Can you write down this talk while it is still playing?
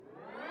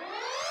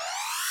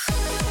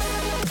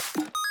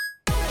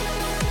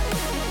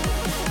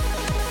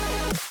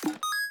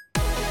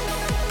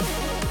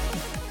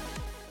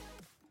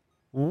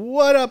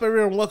What up,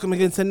 everyone? Welcome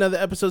again to another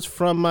episode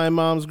from My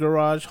Mom's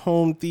Garage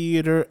Home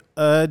Theater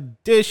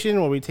Edition,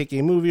 where we take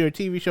a movie or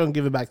TV show and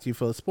give it back to you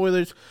full of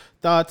spoilers,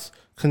 thoughts,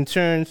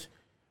 concerns,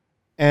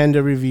 and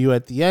a review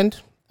at the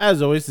end.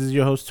 As always, this is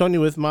your host, Tony,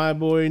 with my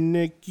boy,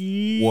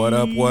 Nikki. What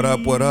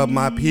up,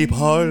 my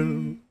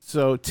people?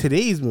 So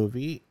today's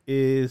movie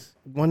is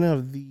one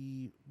of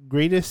the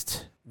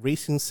greatest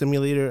racing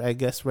simulator, I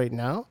guess, right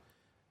now,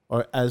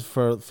 or as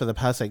for the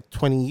past,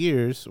 20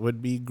 years, would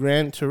be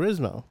Gran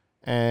Turismo.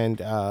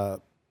 And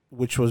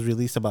which was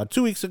released about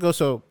 2 weeks ago.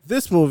 So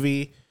this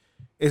movie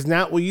is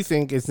not what you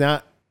think. It's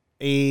not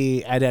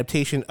a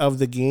adaptation of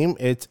the game.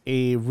 It's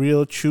a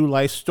real, true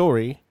life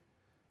story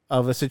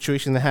of a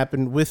situation that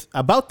happened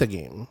about the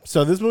game.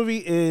 So this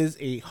movie is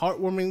a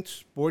heartwarming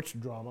sports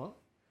drama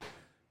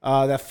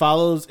that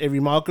follows a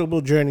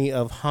remarkable journey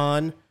of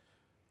Han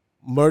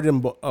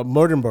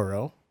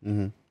Murdenborough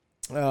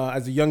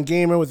as a young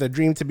gamer with a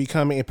dream to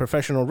become a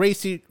professional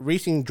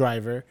racing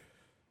driver.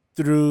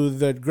 Through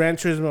the Gran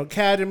Turismo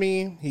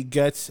Academy, he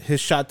gets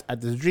his shot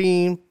at this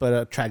dream, but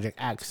a tragic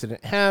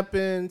accident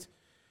happens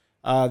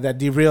that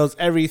derails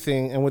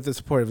everything. And with the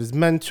support of his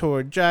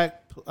mentor,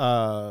 Jack,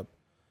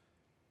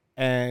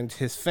 and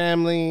his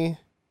family,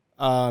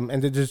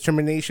 and the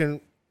determination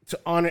to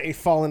honor a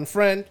fallen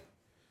friend,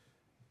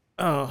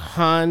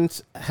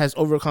 Hans has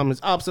overcome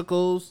his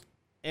obstacles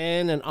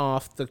in and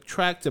off the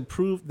track to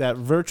prove that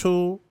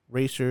virtual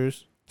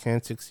racers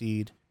can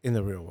succeed in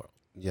the real world.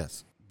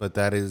 Yes. But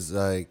that is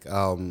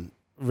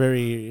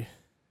very.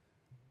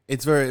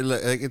 It's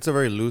it's a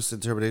very loose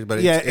interpretation. But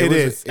it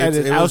is.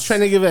 I was trying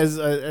to give it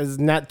as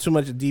not too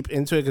much deep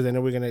into it because I know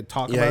we're gonna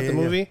talk about the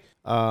movie.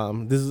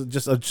 This is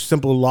just a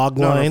simple log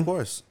line. No, of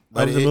course.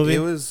 But the movie.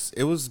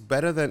 It was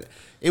better than.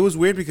 It was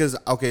weird because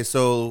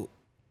so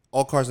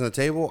all cards on the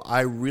table. I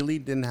really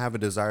didn't have a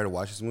desire to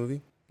watch this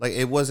movie. Like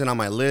it wasn't on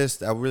my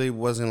list. I really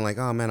wasn't like,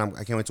 oh man,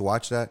 I can't wait to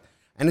watch that.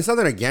 And it's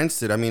nothing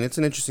against it. I mean, it's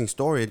an interesting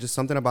story. It's just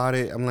something about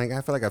it. I'm like, I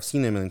feel like I've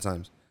seen it a million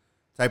times.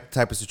 Type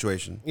of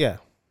situation. Yeah.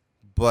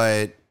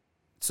 But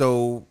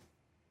so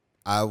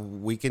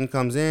weekend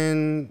comes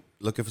in,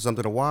 looking for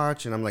something to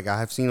watch, and I'm like, I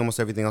have seen almost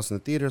everything else in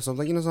the theater. So I was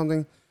like, you know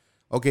something?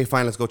 Okay,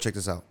 fine, let's go check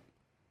this out.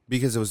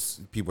 Because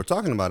people were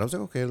talking about it. I was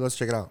like, okay, let's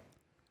check it out.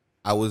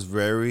 I was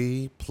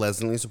very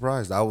pleasantly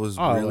surprised. I was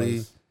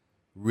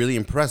really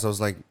impressed. I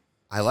was like,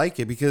 I like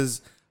it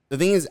because the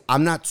thing is,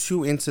 I'm not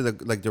too into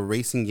the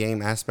racing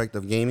game aspect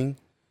of gaming,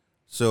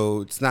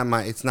 so it's not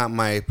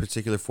my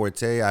particular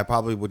forte. I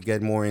probably would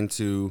get more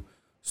into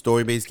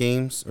story-based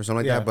games or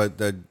something like that. But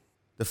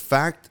the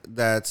fact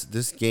that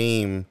this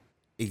game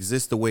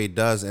exists the way it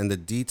does and the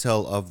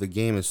detail of the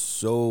game is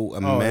so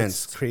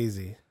immense, it's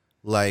crazy.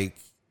 Like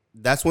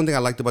that's one thing I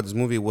liked about this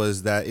movie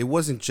was that it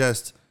wasn't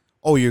just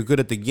you're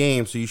good at the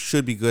game, so you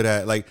should be good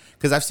at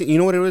because I've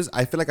seen what it was.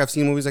 I feel like I've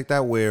seen movies like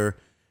that where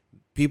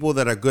people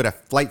that are good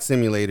at flight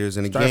simulators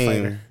in a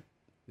game.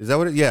 Is that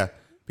what it is? Yeah.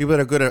 People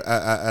that are good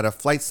at a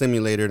flight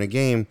simulator in a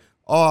game,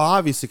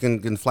 obviously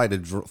can fly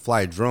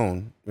a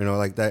drone.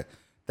 Like that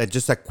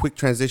just that quick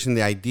transition,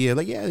 the idea,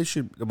 this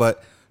should,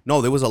 but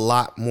no, there was a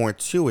lot more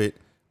to it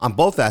on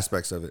both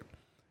aspects of it.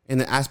 In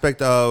the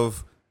aspect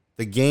of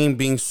the game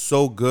being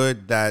so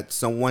good that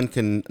someone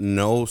can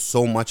know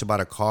so much about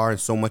a car and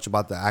so much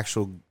about the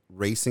actual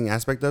racing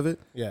aspect of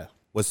it. Yeah.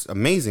 Was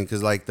amazing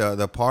because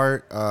the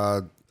part,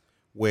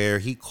 where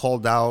he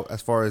called out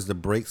as far as the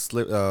brake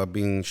slip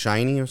being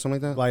shiny or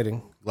something like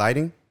that?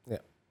 Gliding? Yeah.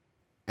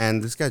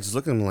 And this guy just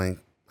looked at him like,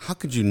 how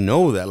could you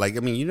know that?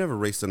 You never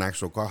raced an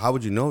actual car. How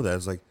would you know that?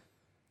 It's like,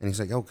 and he's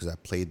like, because I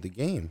played the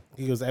game.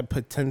 He goes, I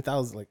put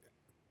 10,000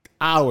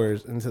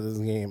 hours into this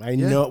game. I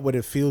know what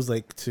it feels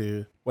like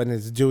to when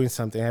it's doing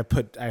something.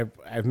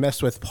 I've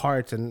messed with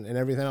parts and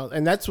everything else.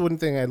 And that's one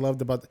thing I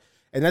loved about,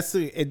 and that's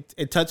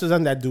it touches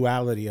on that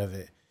duality of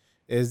it.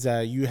 Is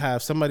that you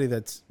have somebody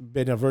that's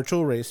been a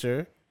virtual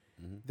racer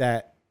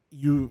that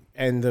you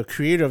and the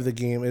creator of the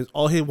game is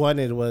all he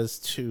wanted was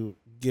to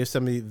give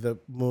somebody the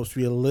most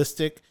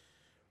realistic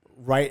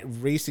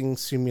racing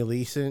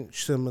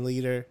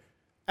simulator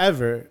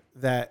ever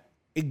that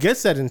it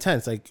gets that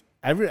intense. Like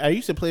I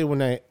used to play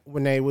when it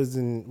came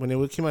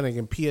out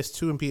in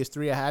PS2 and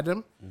PS3 I had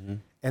them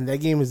and that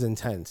game is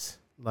intense.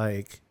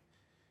 Like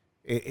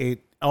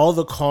it all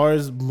the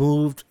cars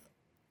moved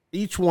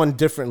each one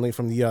differently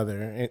from the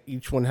other, and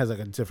each one has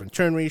a different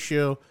turn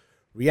ratio,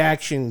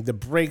 reaction. The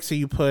brakes that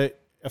you put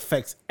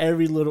affects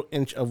every little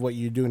inch of what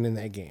you're doing in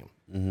that game,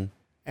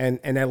 and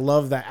I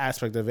love that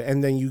aspect of it.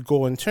 And then you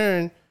go and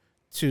turn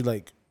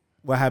to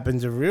what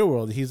happens in the real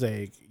world. He's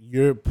like,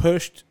 you're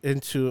pushed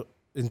through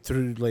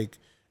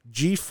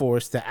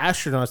G-force that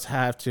astronauts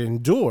have to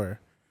endure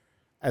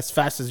as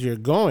fast as you're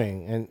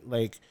going, and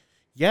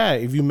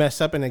if you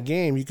mess up in a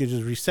game, you could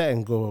just reset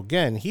and go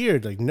again. Here,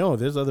 no,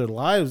 there's other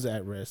lives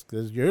at risk.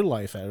 There's your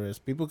life at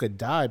risk. People could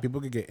die. People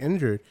could get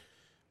injured.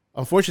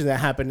 Unfortunately, that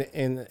happened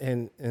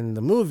in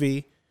the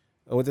movie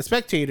with the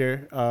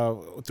spectator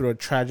through a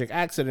tragic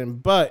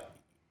accident. But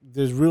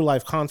there's real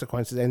life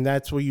consequences, and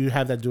that's where you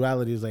have that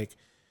duality. Is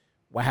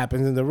what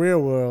happens in the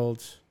real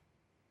world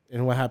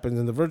and what happens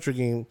in the virtual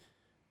game.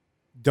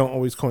 don't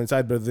always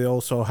coincide, but they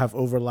also have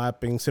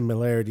overlapping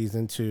similarities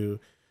into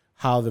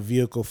how the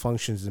vehicle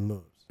functions and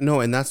moves. No,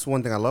 and that's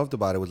one thing I loved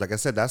about it was, like I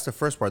said, that's the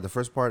first part. The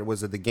first part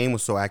was that the game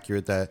was so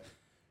accurate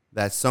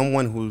that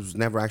someone who's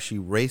never actually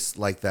raced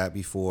like that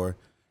before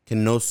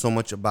can know so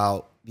much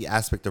about the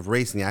aspect of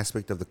racing, the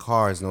aspect of the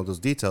cars and all those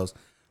details.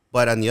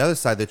 But on the other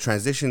side, the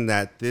transition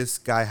that this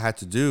guy had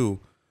to do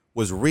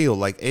was real.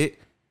 Like it,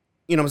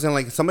 you know what I'm saying?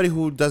 Like somebody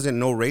who doesn't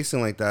know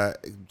racing like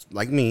that,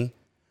 like me,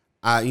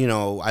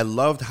 I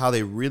loved how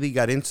they really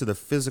got into the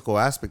physical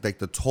aspect, like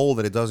the toll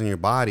that it does on your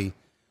body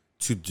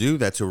to do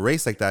that, to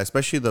race like that,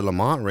 especially the Le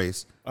Mans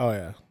race. Oh,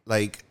 yeah.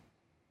 Like,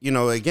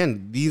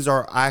 again, these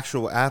are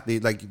actual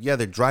athletes. Like, yeah,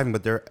 they're driving,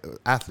 but they're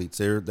athletes.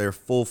 They're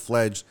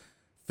full-fledged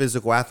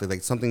physical athletes.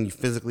 Like something you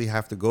physically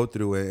have to go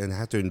through and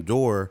have to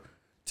endure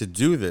to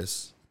do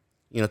this,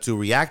 to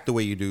react the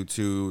way you do,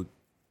 to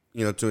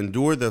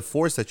endure the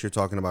force that you're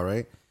talking about,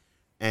 right?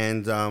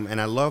 And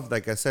I love,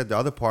 like I said, the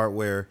other part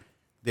where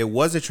there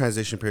was a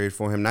transition period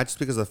for him, not just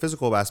because of the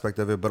physical aspect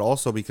of it, but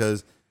also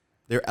because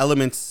there are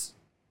elements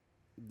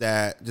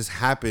that just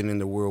happen in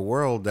the real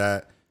world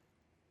that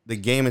the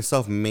game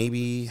itself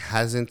maybe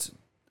hasn't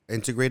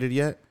integrated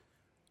yet.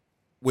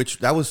 Which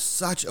that was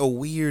such a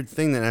weird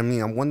thing that,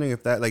 I'm wondering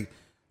if that, like,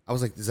 I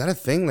was like, is that a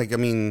thing? Like,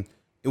 it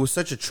was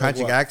such a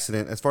tragic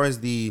accident as far as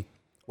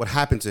what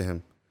happened to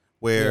him,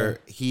 where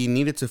he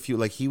needed to fuel,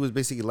 like he was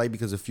basically late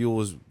because the fuel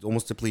was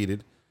almost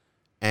depleted,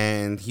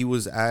 and he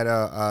was at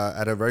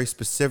a very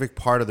specific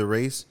part of the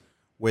race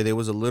where there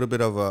was a little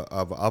bit of a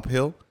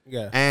uphill,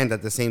 and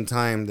at the same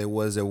time there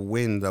was a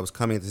wind that was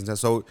coming at the same time.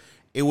 So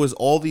it was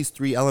all these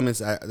three elements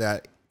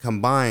that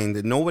combined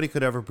that nobody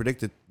could ever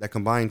predict it, that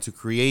combined to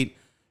create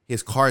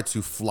his car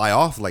to fly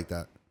off like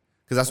that.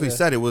 Because that's what he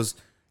said. It was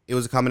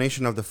a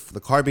combination of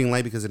the car being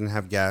late because it didn't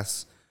have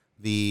gas,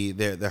 the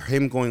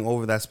him going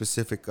over that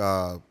specific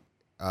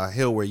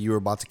hill where you were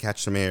about to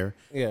catch some air,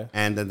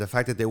 and then the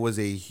fact that there was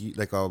a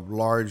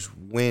large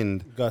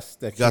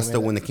gust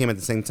of wind that came at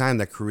the same time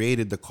that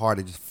created the car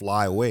to just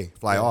fly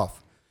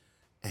off.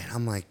 And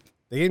I'm like,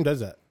 the game does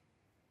that.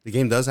 The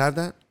game does have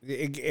that.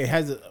 It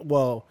has.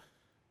 Well,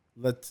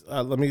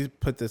 let me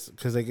put this,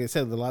 because like I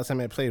said, the last time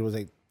I played was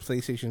like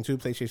PlayStation 2,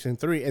 PlayStation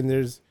 3, and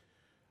there's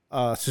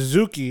a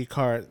Suzuki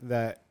car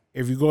that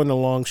if you go in a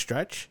long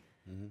stretch,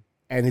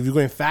 and if you're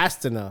going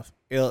fast enough,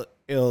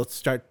 it'll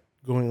start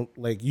going,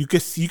 like you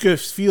could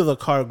feel the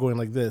car going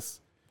like this,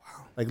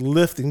 like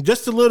lifting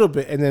just a little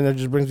bit, and then it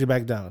just brings you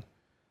back down.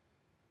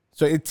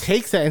 So it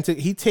takes that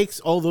he takes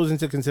all those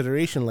into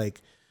consideration,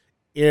 like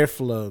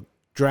airflow,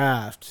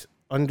 draft,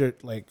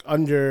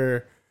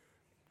 underdraft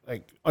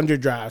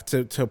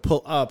to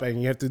pull up,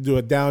 and you have to do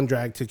a down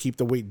drag to keep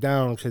the weight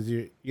down because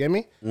you get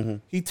me? Mm-hmm.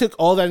 He took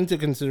all that into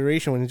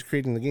consideration when he's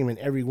creating the game, and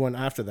everyone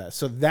after that.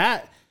 So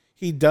that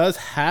he does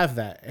have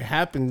that. It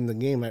happened in the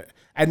game.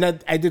 I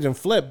didn't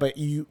flip, but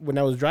when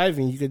I was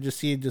driving, you could just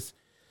see it just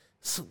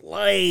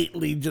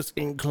slightly just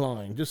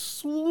incline, just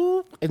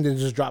swoop, and then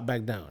just drop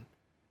back down.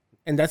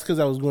 And that's because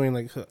I was going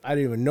I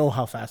didn't even know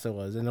how fast I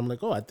was, and I'm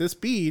like, oh, at this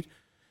speed,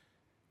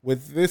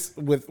 with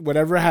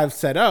whatever I have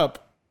set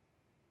up,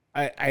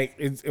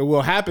 it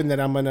will happen that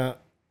I'm not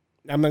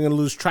gonna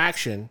lose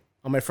traction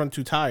on my front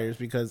two tires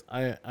because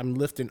I'm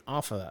lifting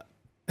off of that.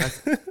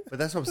 But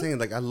that's what I'm saying.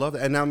 Like, I love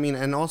it. And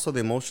and also the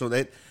emotional,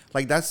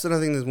 that's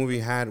another thing this movie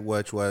had,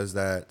 which was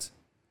that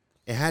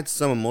it had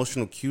some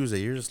emotional cues that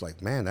you're just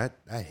like, man, that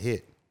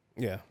hit.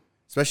 Yeah.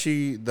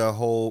 Especially the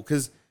whole,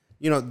 because,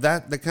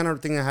 that the kind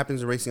of thing that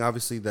happens in racing,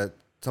 obviously that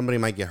somebody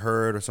might get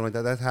hurt or something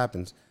like that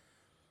happens.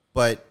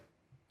 But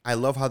I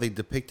love how they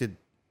depicted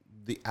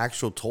the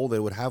actual toll they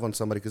would have on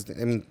somebody. Because,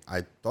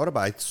 I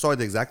saw it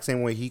the exact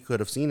same way he could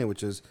have seen it,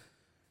 which is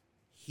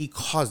he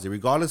caused it,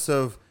 regardless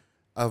of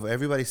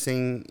everybody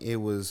saying it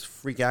was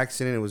freak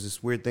accident, it was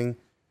this weird thing.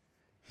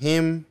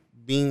 Him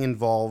being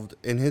involved,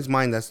 in his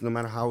mind, that's no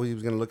matter how he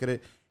was going to look at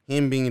it,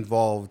 him being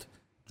involved,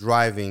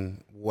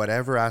 driving,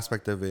 whatever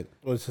aspect of it,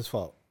 was his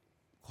fault,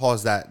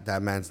 caused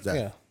that man's death.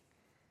 Yeah.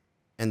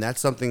 And that's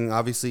something,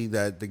 obviously,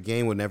 that the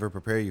game would never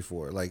prepare you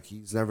for. Like,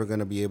 he's never going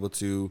to be able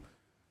to,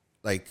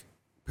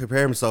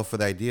 prepare himself for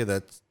the idea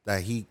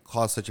that he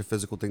caused such a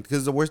physical thing.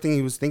 Because the worst thing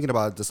he was thinking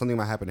about is something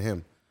might happen to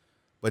him.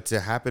 But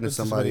to happen to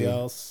somebody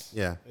else,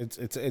 yeah,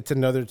 it's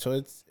another.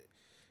 So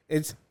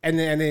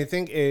and I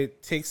think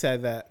it takes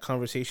that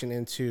conversation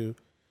into.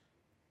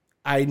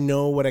 I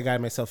know what I got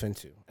myself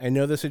into. I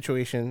know the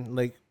situation.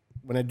 Like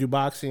when I do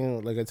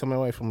boxing, like I tell my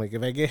wife, I'm like,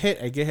 if I get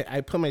hit, I get hit. I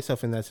put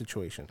myself in that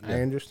situation. Yeah.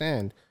 I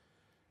understand.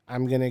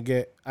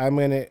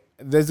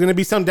 There's gonna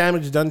be some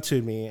damage done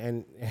to me,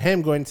 and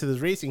him going to this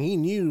racing, he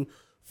knew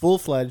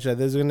full-fledged that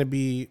there's gonna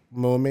be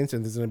moments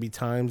and there's gonna be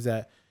times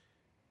that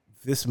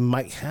this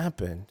might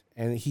happen.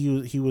 And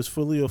he was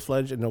fully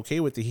fledged and okay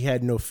with it. He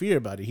had no fear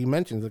about it. He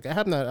mentions, like,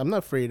 I'm not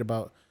afraid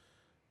about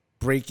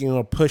breaking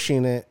or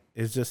pushing it.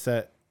 It's just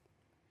that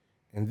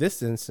in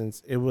this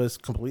instance, it was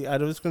completely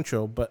out of his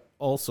control, but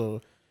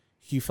also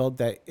he felt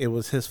that it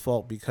was his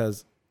fault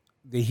because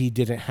he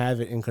didn't have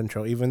it in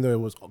control, even though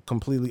it was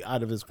completely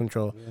out of his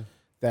control,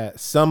 that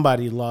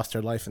somebody lost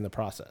their life in the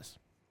process.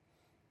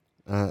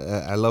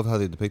 I love how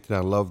they depicted it.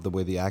 I love the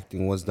way the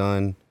acting was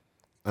done.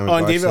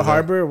 And David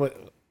Harbour,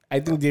 I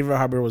think David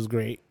Harbour was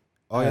great.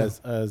 Oh, as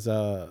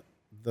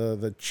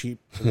the chief,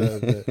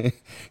 the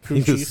crew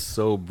he chief. was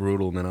so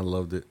brutal, man. I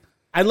loved it.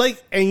 I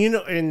like,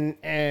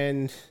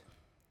 and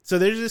so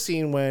there's a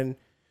scene when,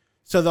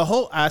 so the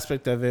whole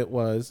aspect of it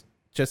was,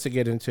 just to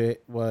get into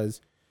it,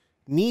 was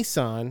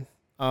Nissan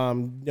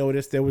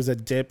noticed there was a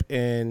dip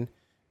in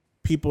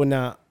people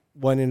not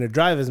wanting to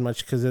drive as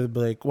much because they'd be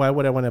like, why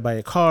would I want to buy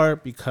a car?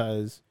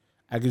 Because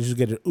I could just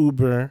get an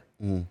Uber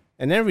and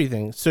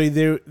everything. So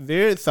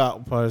their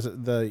thought was,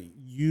 the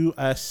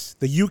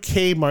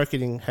UK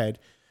marketing head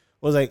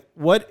was like,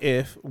 what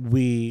if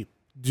we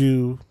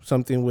do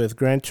something with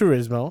Gran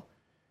Turismo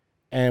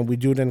and we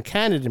do an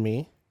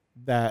academy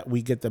that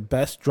we get the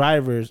best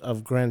drivers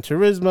of Gran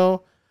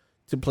Turismo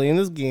to play in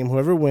this game.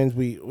 Whoever wins,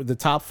 the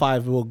top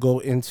 5 will go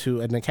into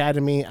an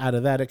academy. Out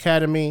of that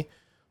academy,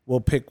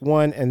 we'll pick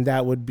one, and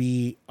that would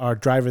be our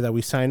driver that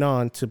we sign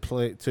on to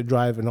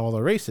drive in all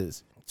the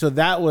races. So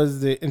that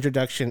was the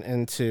introduction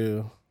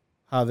into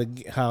how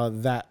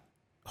that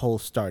whole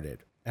started,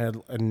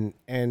 and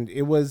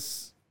it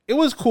was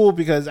cool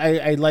because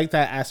I like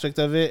that aspect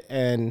of it,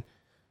 and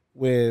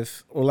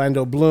with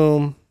Orlando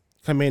Bloom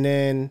coming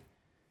in,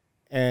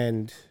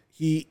 and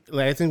he,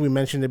 like, I think we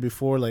mentioned it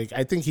before, like,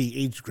 I think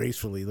he aged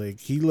gracefully. Like,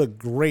 he looked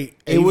great.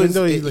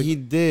 He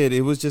did.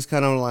 It was just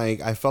kind of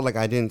like, I felt like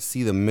I didn't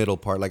see the middle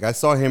part. Like, I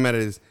saw him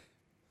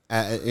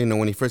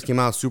when he first came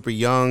out, super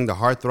young, the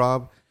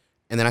heartthrob,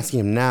 and then I see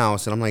him now,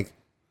 so I'm like,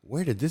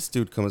 where did this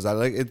dude come out?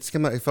 Like, it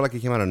felt like he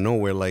came out of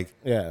nowhere. Like,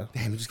 yeah,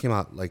 damn, he just came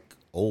out like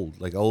old,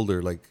 like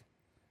older, like.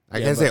 I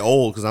can't say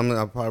old because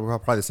I'm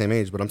probably the same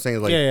age, but I'm saying,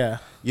 like,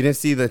 you didn't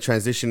see the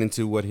transition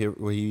into what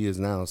he is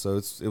now, so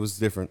it was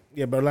different.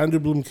 Yeah, but Orlando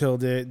Bloom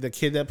killed it. The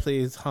kid that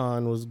plays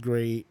Han was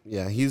great.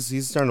 Yeah,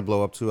 he's starting to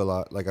blow up too a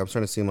lot. Like, I'm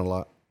starting to see him a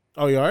lot.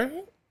 Oh, you are?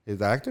 Is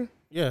the actor?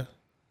 Yeah.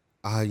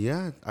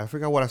 Yeah. I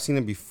forgot what I've seen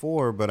him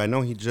before, but I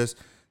know he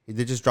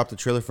did just drop the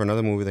trailer for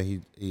another movie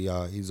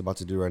that he's about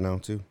to do right now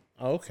too.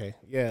 Oh, okay.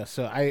 Yeah.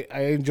 So I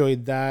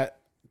enjoyed that.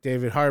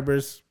 David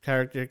Harbour's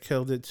character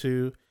killed it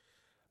too.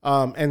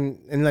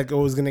 And like I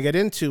was gonna get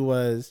into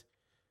was,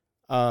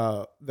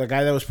 the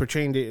guy that was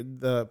portraying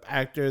the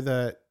actor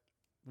that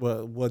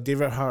what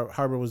David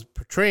Harbour was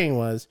portraying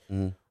was,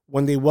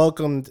 when they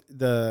welcomed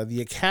the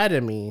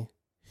academy,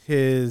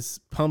 his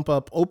pump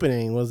up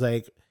opening was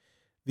like,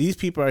 these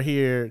people are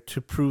here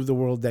to prove the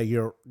world that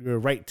you're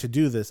right to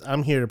do this.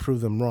 I'm here to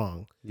prove them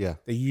wrong. Yeah,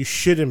 that you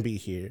shouldn't be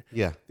here.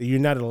 Yeah, that you're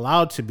not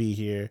allowed to be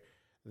here.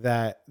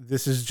 That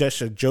this is just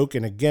a joke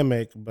and a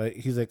gimmick, but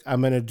he's like, I'm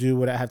going to do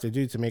what I have to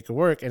do to make it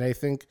work. And I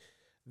think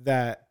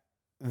that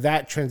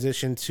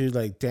transition to,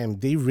 like, damn,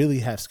 they really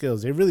have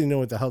skills. They really know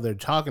what the hell they're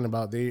talking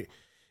about.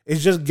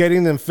 It's just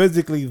getting them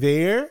physically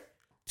there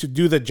to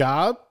do the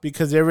job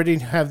because they already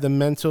have the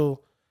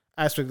mental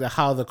aspect of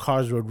how the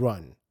cars would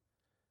run.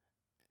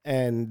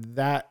 And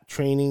that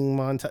training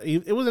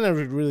montage, it wasn't a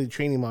really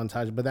training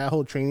montage, but that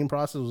whole training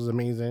process was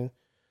amazing.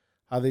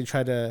 How they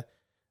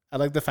I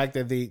like the fact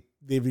that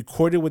they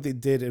recorded what they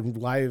did in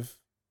live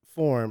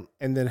form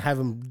and then have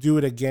them do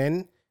it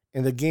again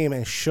in the game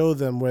and show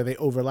them where they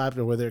overlapped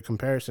or where their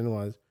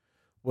comparison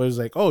was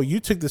like, oh, you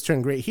took this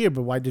turn great here,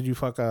 but why did you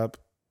fuck up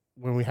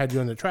when we had you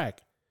on the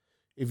track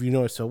if you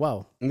know it so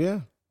well?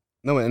 Yeah.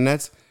 No, and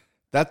that's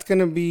going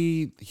to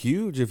be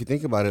huge if you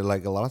think about it.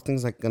 Like, a lot of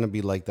things are going to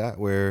be like that,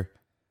 where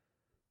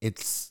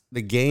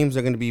the games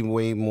are going to be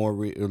way more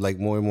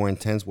more and more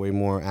intense, way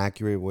more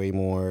accurate, way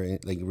more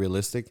like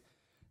realistic.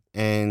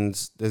 And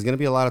there's going to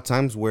be a lot of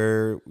times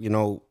where,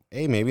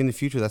 hey, maybe in the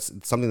future that's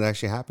something that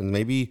actually happens.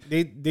 Maybe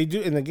they do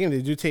in the game.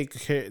 They do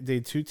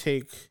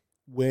take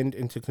wind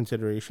into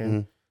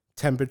consideration,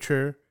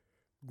 temperature,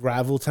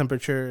 gravel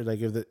temperature.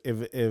 Like if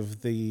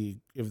the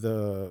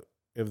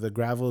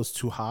gravel is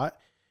too hot,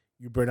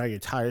 you burn out your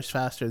tires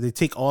faster. They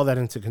take all that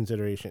into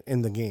consideration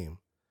in the game.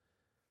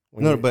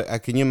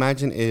 But can you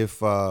imagine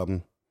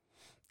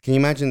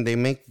they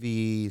make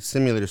the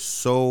simulator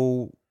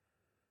so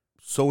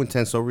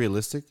intense, so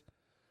realistic,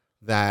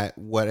 that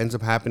what ends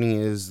up happening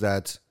is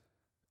that,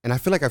 and I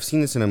feel like I've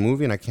seen this in a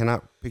movie, and I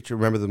cannot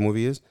remember the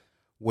movie is,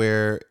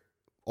 where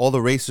all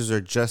the racers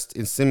are just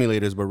in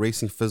simulators but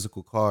racing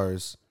physical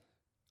cars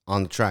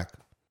on the track.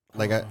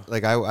 I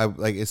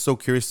it's so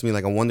curious to me.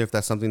 Like, I wonder if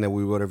that's something that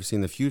we would ever see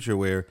in the future,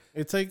 where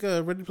it's like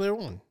Ready Player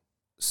One,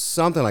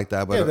 something like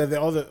that. But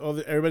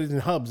everybody's in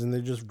hubs and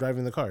they're just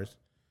driving the cars.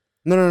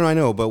 No, I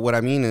know. But what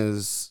I mean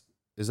is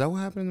that what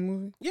happened in the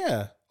movie?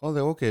 Yeah. Oh,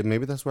 okay.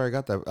 Maybe that's where I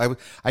got that.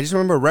 I just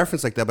remember a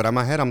reference like that, but in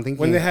my head, I'm thinking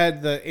when they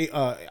had the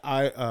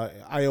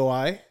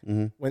IOI,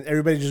 when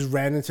everybody just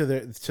ran into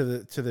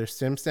their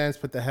sim stands,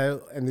 put the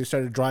hell, and they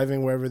started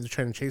driving wherever they're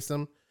trying to chase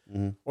them,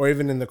 or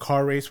even in the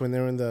car race when they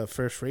were in the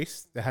first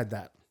race, they had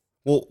that.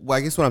 Well,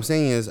 I guess what I'm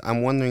saying is,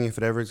 I'm wondering if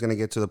it ever is going to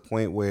get to the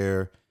point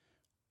where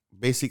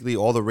basically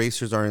all the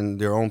racers are in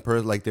their own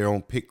their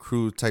own pit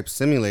crew type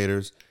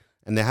simulators,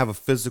 and they have a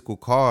physical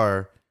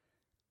car.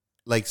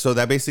 Like, so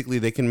that basically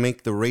they can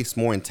make the race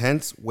more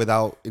intense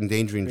without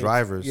endangering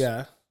drivers.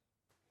 Yeah.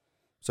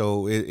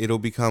 So it'll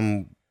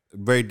become a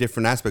very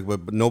different aspect,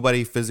 but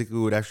nobody physically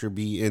would actually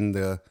be in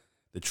the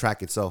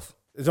track itself.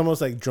 It's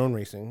almost like drone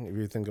racing if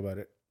you think about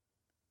it.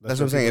 That's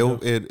what I'm saying.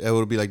 It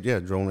would be like, yeah,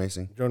 drone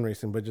racing. Drone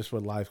racing, but just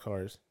with live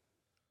cars.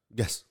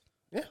 Yes.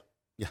 Yeah.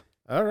 Yeah.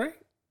 All right.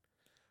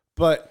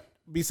 But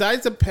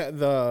besides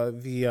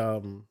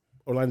the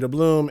Orlando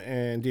Bloom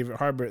and David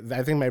Harbour,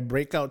 I think my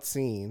breakout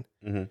scene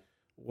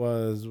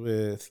was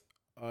with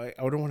I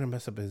don't want to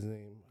mess up his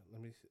name.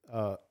 Let me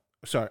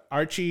sorry,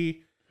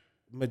 Archie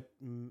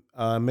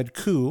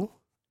Medku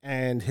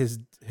and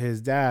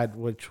his dad,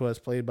 which was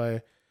played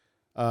by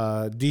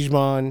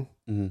Digimon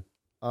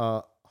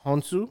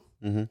Honsu.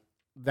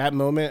 That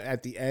moment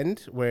at the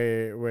end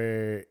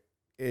where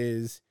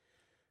is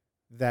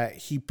that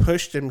he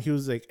pushed him, he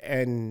was like,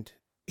 and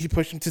he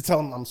pushed him to tell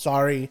him, I'm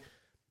sorry.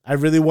 I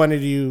really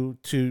wanted you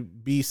to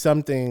be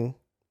something,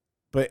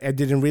 but I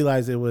didn't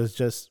realize it was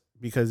just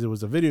because it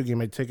was a video game.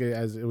 I took it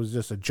as it was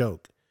just a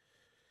joke.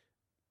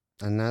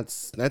 And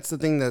that's the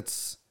thing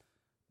that's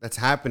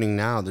happening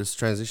now. This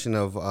transition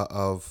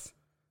of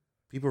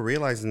people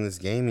realizing this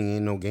gaming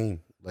ain't no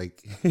game.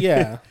 Like,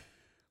 yeah.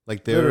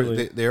 Like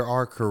there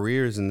are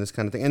careers in this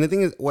kind of thing. And the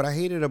thing is, what I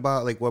hated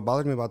about, like, what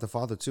bothered me about The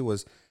Father too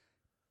was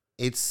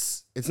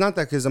it's not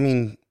that, because I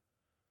mean,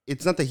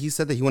 it's not that he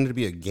said that he wanted to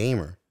be a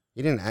gamer.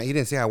 He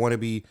didn't say I want to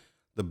be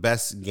the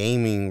best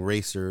gaming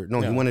racer.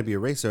 No, he wanted to be a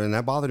racer, and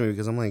that bothered me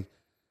because I'm like,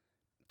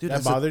 dude,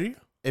 that bothered you?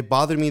 It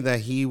bothered me that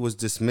he was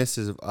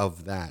dismissive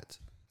of that.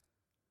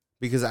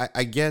 Because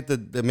I get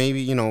that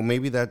maybe, you know,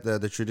 maybe that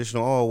the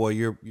traditional, oh, well,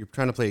 you're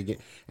trying to play a game.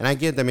 And I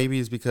get that maybe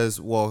it's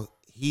because, well,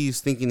 he's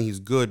thinking he's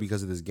good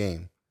because of this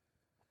game.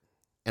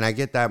 And I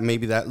get that,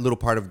 maybe that little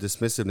part of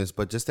dismissiveness,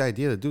 but just the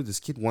idea that, dude, this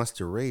kid wants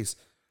to race,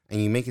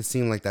 and you make it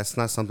seem like that's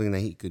not something that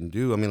he can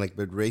do. I mean, like,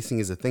 but racing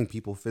is a thing.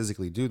 People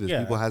physically do this.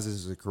 Yeah. People has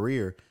this as a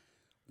career.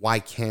 Why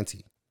can't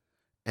he?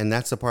 And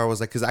that's the part I was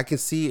like, because I can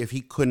see if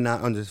he could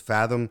not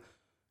fathom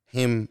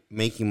him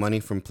making money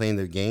from playing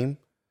the game,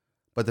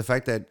 but the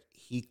fact that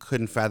he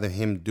couldn't fathom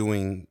him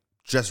doing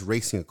just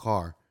racing a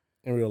car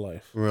in real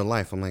life. In real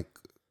life, I'm like,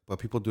 but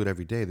people do it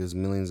every day. There's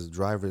millions of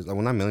drivers. Well,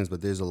 not millions,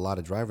 but there's a lot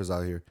of drivers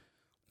out here.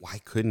 Why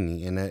couldn't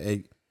he?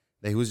 And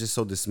he was just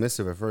so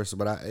dismissive at first.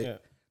 But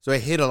so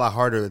it hit a lot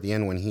harder at the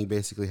end when he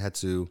basically had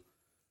to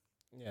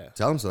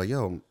tell him, so like,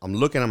 yo, I'm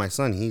looking at my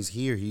son. He's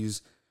here.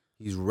 He's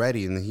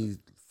ready, and he's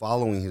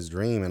following his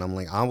dream. And I'm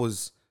like, I'm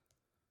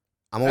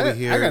over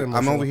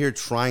here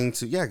trying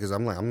to, because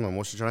I'm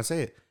emotionally trying to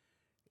say it.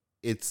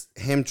 It's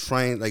him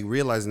trying, like,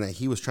 realizing that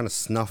he was trying to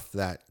snuff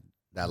that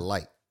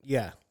light.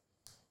 Yeah.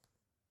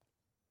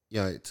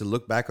 Yeah, to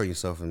look back on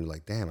yourself and be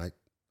like, damn,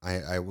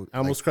 I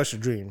almost crushed a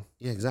dream.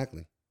 Yeah,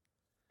 exactly.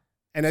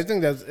 And I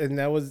think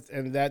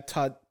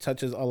that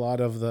touches a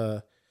lot of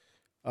the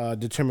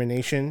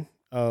determination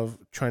of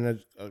trying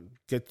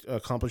to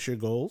accomplish your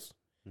goals.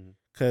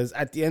 Because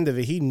at the end of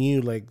it, he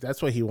knew, like,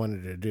 that's what he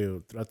wanted to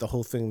do throughout the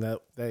whole thing.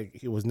 That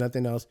he was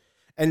nothing else.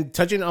 And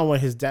touching on what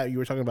his dad, you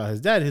were talking about his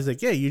dad, he's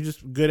like, yeah, you're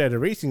just good at a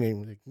racing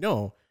game. Like,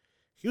 no,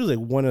 he was like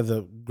one of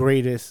the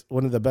greatest,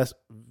 one of the best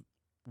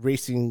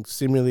racing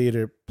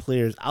simulator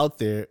players out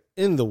there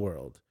in the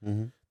world.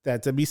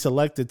 That to be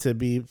selected to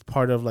be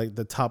part of, like,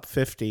 the top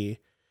 50,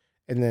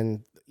 and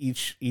then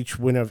each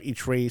winner of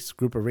each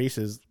group of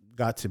races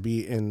got to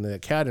be in the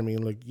academy.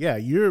 And, like, yeah,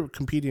 you're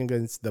competing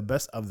against the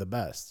best of the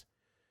best.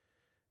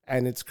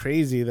 And it's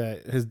crazy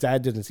that his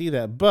dad didn't see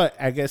that. But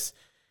I guess,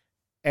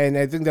 and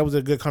I think that was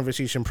a good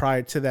conversation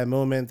prior to that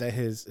moment, that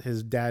his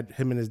dad,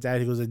 him and his dad,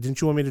 he goes like,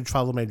 didn't you want me to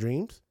follow my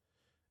dreams?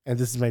 And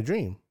this is my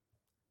dream.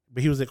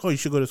 But he was like, oh, you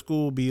should go to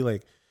school, be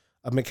like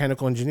a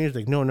mechanical engineer. He's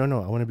like, no,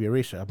 I want to be a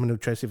racer. I'm going to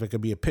try to see if I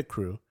could be a pit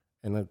crew.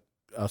 And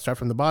I'll start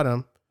from the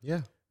bottom.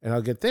 Yeah. And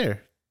I'll get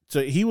there.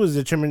 So he was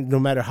determined no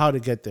matter how to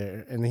get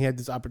there. And he had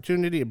this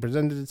opportunity. It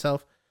presented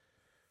itself.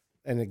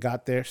 And it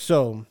got there.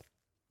 So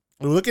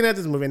looking at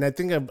this movie, and I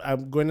think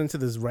I'm going into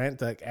this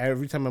rant, like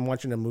every time I'm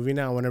watching a movie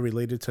now, I want to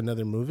relate it to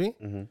another movie.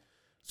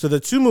 So the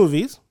two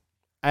movies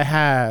I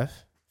have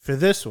for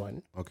this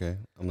one. Okay,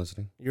 I'm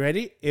listening. You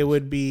ready? It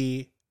would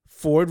be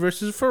Ford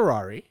versus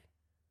Ferrari.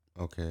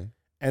 Okay.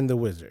 And The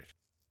Wizard.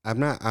 I'm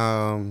not.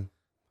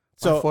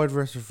 So Ford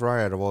versus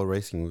Ferrari out of all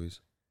racing movies.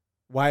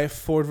 Why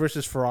Ford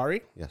versus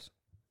Ferrari? Yes.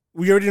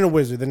 We already know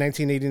Wizard, the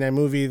 1989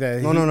 movie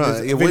that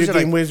no. Video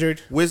game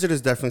Wizard. Wizard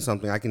is definitely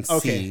something I can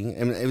see.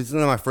 I mean, it was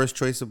not my first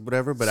choice of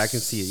whatever, but I can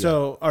see it.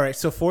 So, all right.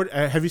 So Ford,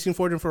 have you seen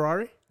Ford and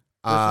Ferrari?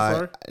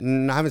 I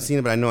haven't seen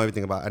it, but I know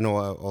everything about it. I know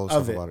all the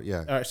stuff about it.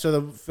 Yeah. All right. So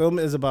the film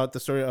is about the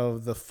story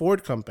of the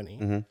Ford company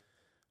in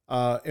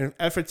an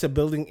effort to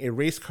building a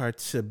race car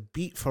to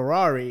beat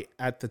Ferrari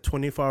at the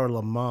 24-hour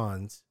Le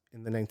Mans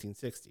in the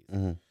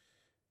 1960s.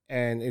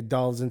 And it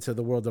delves into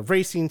the world of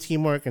racing,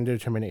 teamwork, and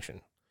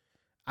determination.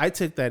 I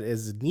took that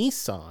as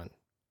Nissan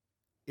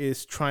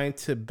is trying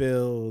to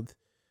build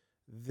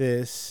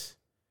this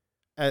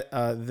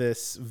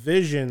this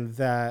vision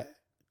that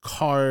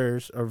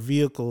cars or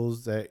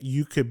vehicles that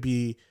you could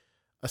be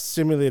a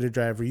simulator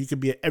driver, you could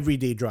be an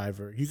everyday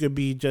driver, you could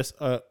be just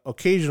an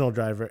occasional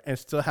driver and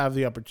still have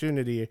the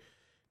opportunity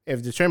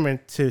if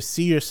determined to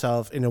see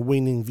yourself in a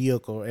winning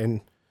vehicle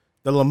in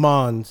the Le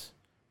Mans,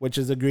 which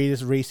is the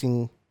greatest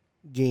racing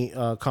game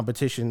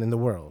competition in the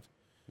world.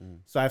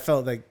 So I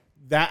felt like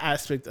that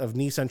aspect of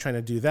Nissan trying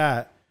to do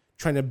that,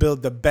 trying to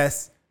build the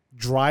best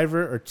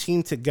driver or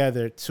team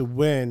together to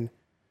win,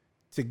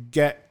 to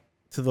get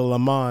to the Le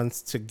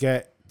Mans, to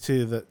get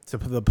to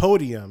the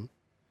podium,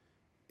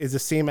 is the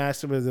same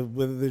aspect as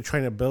whether they're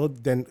trying to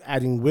build. Then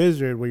adding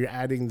Wizard, where you're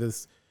adding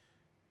this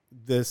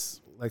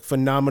like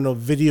phenomenal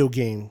video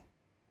game,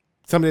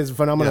 some of these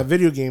phenomenal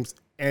video games,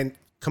 and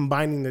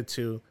combining the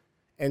two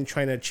and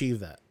trying to achieve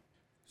that.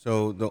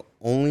 So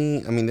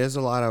there's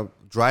a lot of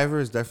Driver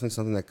is definitely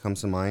something that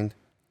comes to mind.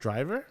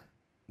 Driver?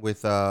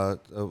 With I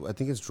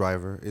think it's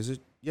Driver. Is it?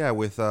 Yeah,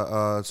 with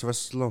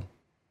Sylvester Stallone,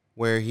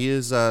 where he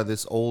is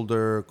this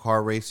older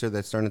car racer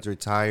that's starting to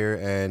retire,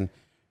 and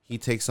he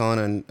takes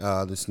on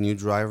this new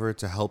driver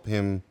to help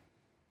him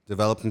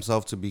develop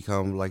himself to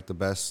become like the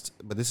best.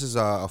 But this is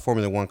a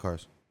Formula One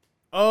cars.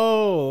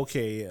 Oh,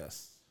 okay,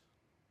 yes,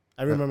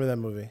 I remember that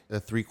movie. The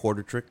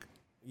 3/4 trick.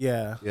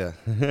 Yeah. Yeah.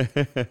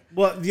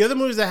 Well, the other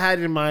movies I had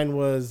in mind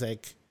was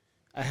like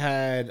I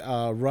had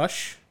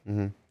Rush.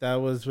 Mm-hmm. That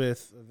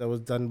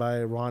was done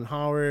by Ron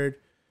Howard.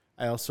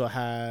 I also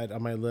had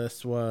on my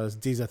list was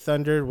Days of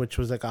Thunder, which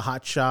was like a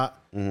hot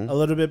shot a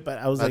little bit, but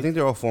I think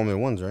they're all Formula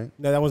Ones, right?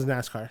 No, that was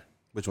NASCAR.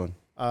 Which one?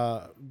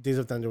 Days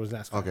of Thunder was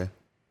NASCAR. Okay.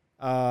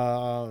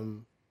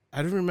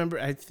 I don't remember.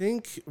 I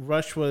think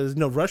Rush was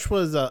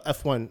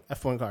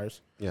F1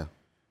 cars. Yeah.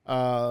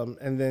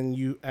 And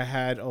then I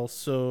had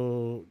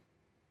also,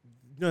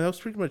 no, that was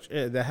pretty much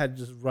it. That had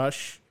just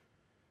Rush,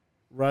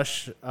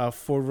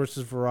 Ford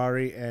versus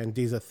Ferrari, and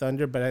Days of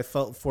Thunder. But I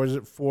felt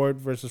Ford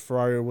versus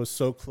Ferrari was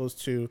so close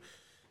to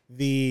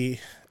the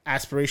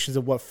aspirations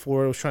of what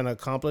Ford was trying to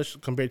accomplish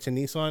compared to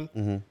Nissan.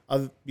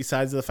 Mm-hmm.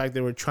 Besides the fact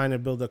they were trying to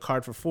build a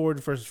car for Ford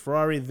versus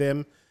Ferrari,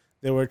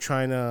 they were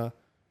trying to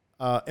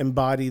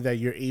embody that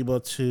you're able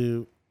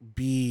to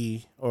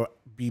be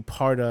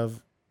part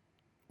of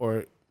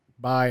or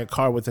buy a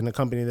car within a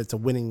company that's a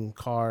winning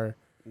car.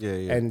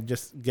 Yeah. And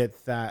just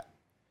get that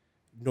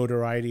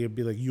notoriety and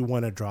be like, you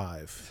want to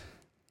drive.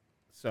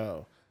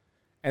 So,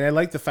 and I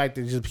like the fact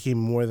that it just became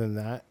more than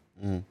that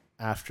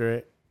after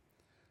it.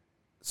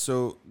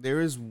 So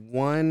there is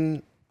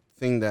one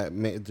thing that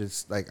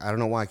just like, I don't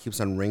know why it keeps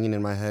on ringing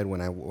in my head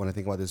when I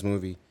think about this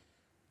movie,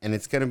 and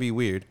it's gonna be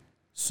weird.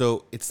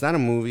 So it's not a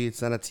movie.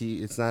 It's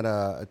not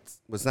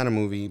a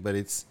movie, but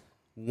it's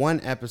one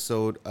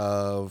episode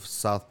of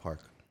South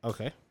Park.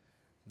 Okay.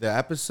 The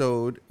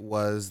episode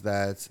was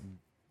that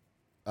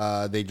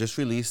they just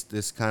released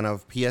this kind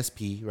of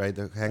PSP, right?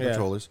 The hand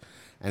controllers,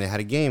 and it had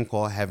a game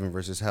called Heaven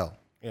versus Hell.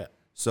 Yeah.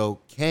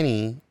 So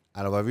Kenny,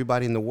 out of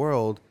everybody in the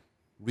world,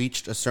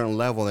 reached a certain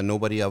level that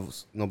nobody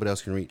else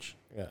can reach.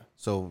 Yeah.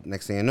 So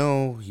next thing you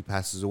know, he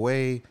passes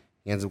away.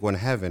 He ends up going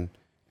to heaven,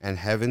 and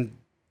heaven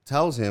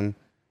tells him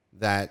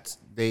that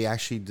they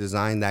actually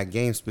designed that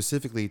game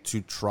specifically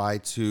to try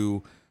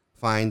to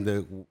find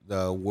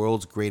the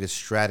world's greatest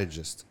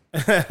strategist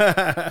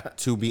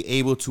to be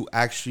able to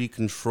actually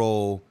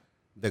control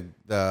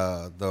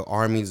the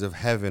armies of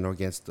heaven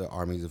against the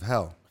armies of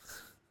hell.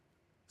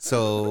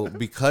 So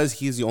because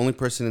he's the only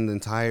person in the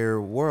entire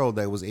world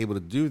that was able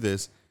to do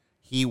this,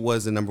 he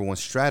was the number one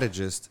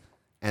strategist,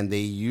 and they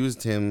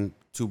used him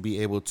to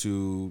be able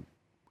to,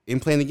 in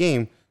playing the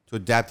game, to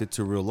adapt it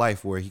to real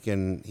life where he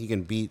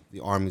can beat the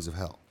armies of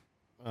hell.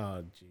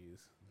 Oh, jeez.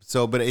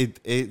 So, but when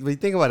you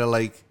think about it,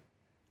 like,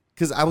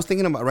 because I was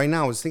thinking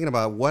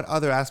about what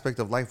other aspect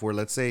of life where,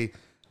 let's say,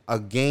 a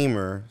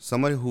gamer,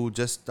 somebody who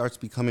just starts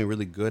becoming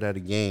really good at a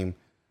game,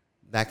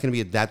 that can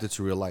be adapted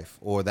to real life,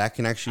 or that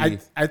can actually.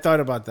 I thought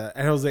about that,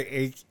 and I was like,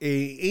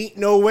 ain't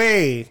no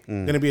way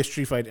gonna be a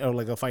street fight or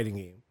like a fighting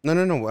game.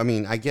 No. I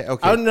mean, I get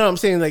okay. I don't know. I'm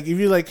saying like if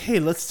you're like, hey,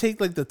 let's take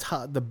like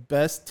the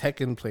best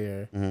Tekken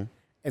player, and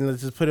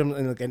let's just put him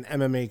in like an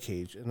MMA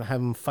cage and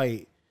have him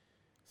fight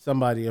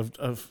somebody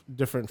of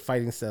different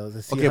fighting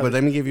styles. Okay, but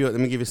let me give you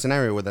a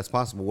scenario where that's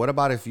possible. What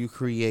about if you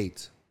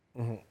create?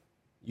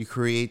 You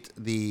create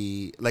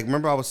the, like,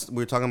 remember we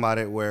were talking about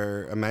it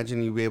where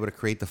imagine you be able to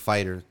create the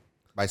fighter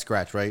by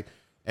scratch, right?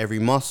 Every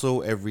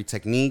muscle, every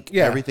technique,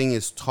 everything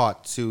is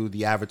taught to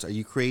the avatar.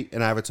 You create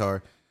an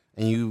avatar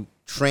and you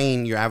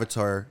train your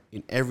avatar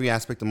in every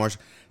aspect of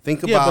martial.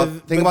 Think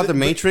about the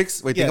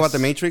Matrix. Think about the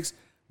Matrix,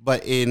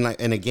 but in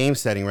a game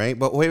setting, right?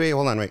 But wait,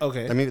 hold on, right?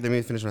 Okay. Let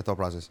me finish my thought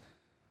process.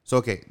 So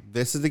okay,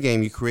 this is the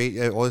game. You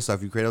create all this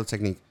stuff. You create all the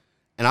technique.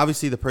 And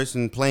obviously, the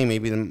person playing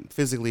maybe them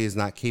physically is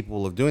not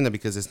capable of doing that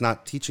because it's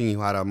not teaching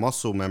you how to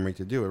muscle memory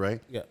to do it, right?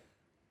 Yeah.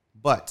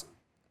 But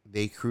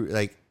they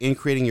in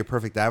creating your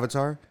perfect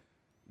avatar,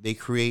 they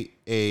create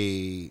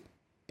a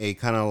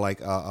kind of like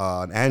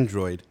an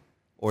android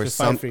or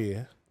something for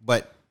you.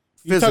 But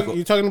physical.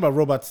 You're talking about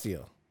Robot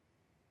Steel.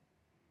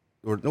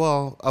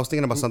 Well, I was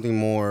thinking about something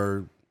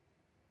more.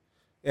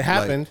 It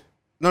happened.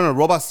 No,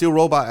 Robot Steel.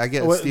 I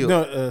get Steel.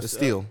 No, it's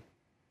Steel.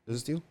 Is it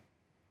Steel?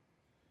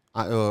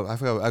 I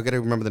forgot. I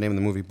gotta remember the name of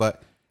the movie,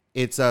 but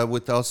it's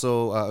with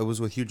also it was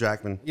with Hugh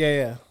Jackman.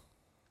 Yeah.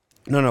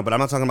 No, but I'm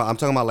not talking about. I'm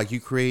talking about like you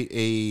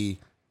create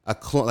a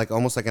clone, like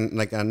almost like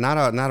a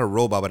not a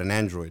robot, but an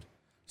android,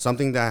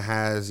 something that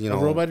has A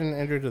robot and an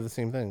android are the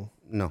same thing.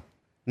 No,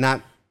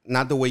 not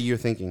the way you're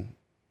thinking.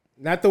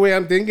 Not the way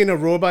I'm thinking. A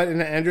robot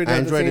and an android.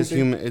 Android is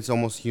human. It's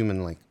almost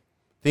human like.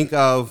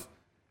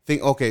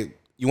 Okay.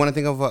 You want to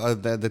think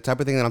of the type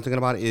of thing that I'm thinking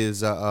about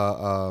is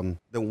the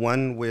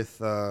one with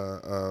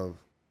what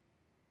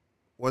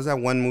was that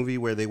one movie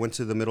where they went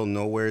to the middle of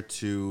nowhere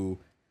to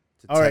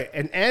all right,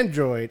 an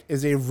android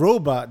is a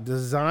robot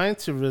designed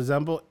to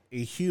resemble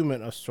a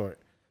human of sort.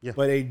 Yeah.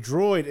 But a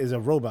droid is a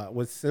robot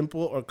with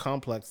simple or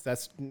complex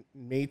that's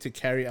made to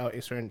carry out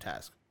a certain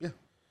task. Yeah.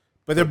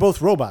 But they're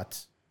both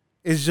robots.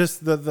 It's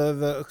just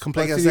the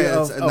complexity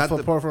like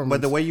of performance.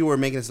 But the way you were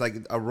making it's like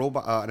a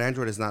robot, an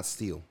android is not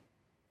steel.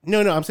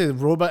 No, I'm saying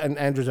robot and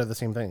androids are the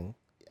same thing.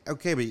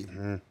 Okay, but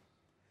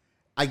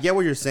I get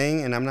what you're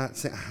saying, and I'm not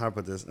saying how to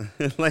put this.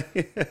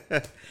 Like,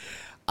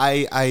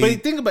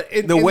 But think about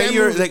it. The way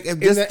you're like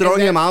just throwing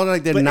them out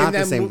like they're not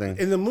the same thing.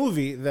 In the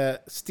movie,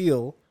 that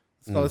Steel,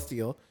 it's called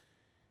Steel.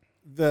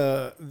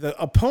 The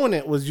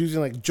opponent was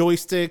using like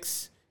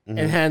joysticks and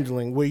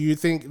handling, where you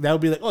think that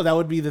would be like, oh, that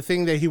would be the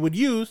thing that he would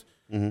use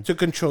to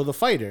control the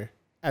fighter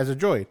as a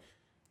droid.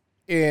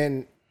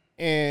 And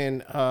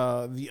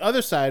the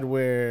other side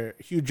where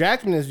Hugh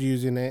Jackman is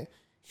using it,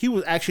 he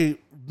was actually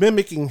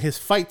mimicking his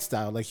fight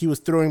style. Like he was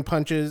throwing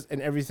punches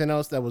and everything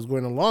else that was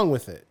going along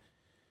with it.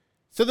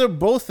 So they're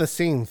both the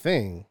same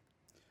thing.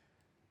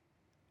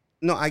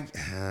 No,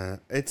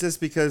 it's just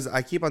because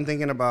I keep on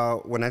thinking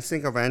about when I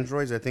think of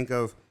androids, I think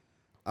of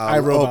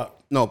iRobot.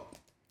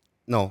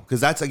 No, because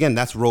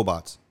that's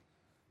robots,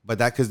 but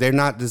because they're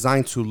not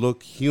designed to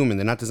look human,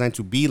 they're not designed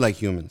to be like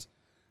humans.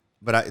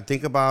 But I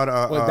think about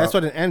well, that's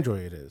what an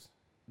android is.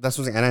 That's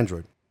what's an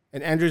android.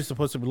 An android is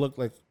supposed to look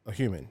like a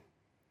human.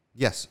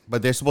 Yes,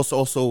 but they're supposed to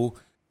also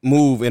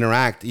move,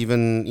 interact,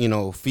 even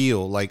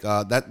feel like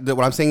that.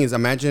 What I'm saying is,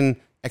 imagine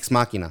Ex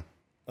Machina.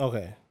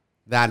 Okay,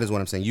 that is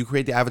what I'm saying. You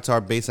create the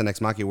avatar based on Ex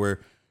Machina, where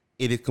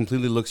it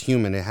completely looks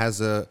human. It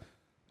has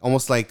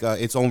almost like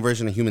its own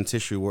version of human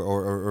tissue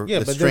or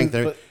the strength.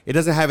 It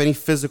doesn't have any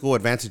physical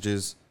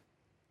advantages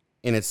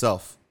in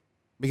itself.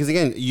 Because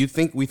again,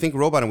 we think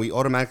robot, and we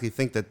automatically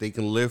think that they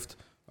can lift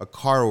a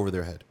car over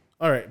their head.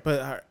 All right,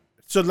 but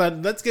so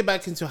let's get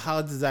back into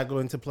how does that go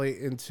into play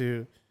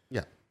into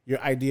your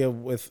idea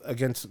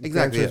against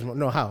exactly. Gran Turismo?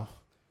 No, how?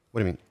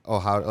 What do you mean? Oh,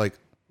 how like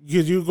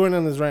you're going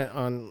on this rant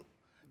on?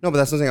 No, but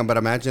that's something. But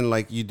imagine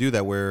like you do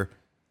that where,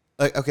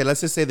 like, okay, let's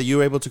just say that you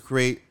were able to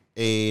create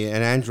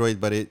an android,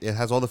 but it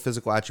has all the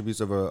physical attributes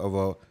of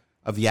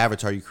the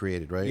avatar you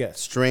created, right? Yes.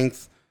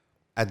 Strength,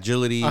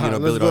 agility,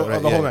 ability,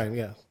 the whole nine,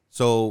 yeah.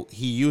 So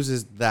he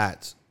uses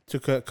that to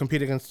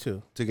compete against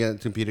two. To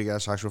compete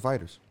against actual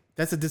fighters.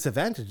 That's a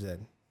disadvantage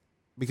then.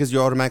 Because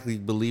you're automatically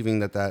believing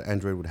that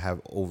android would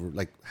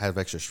have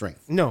extra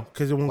strength. No,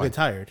 because it won't get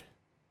tired.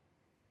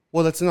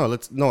 Well, like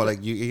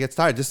it gets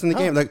tired just in the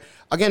game. Like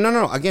again,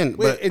 again. Wait,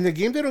 but in the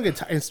game they don't get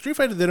tired. In Street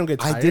Fighter they don't get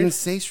tired. I didn't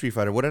say Street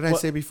Fighter. What did I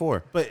say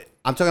before? But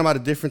I'm talking about a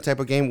different type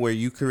of game where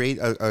you create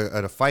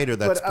a fighter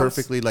that's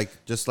perfectly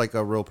just like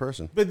a real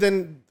person. But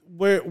then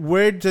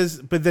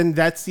But then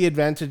that's the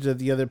advantage that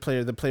the other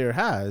player. The player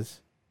has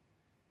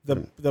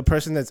the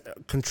person that's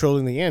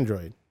controlling the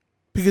android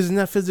because it's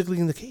not physically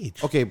in the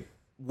cage. Okay,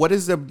 what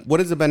is the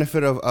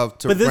benefit of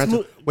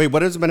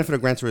what is the benefit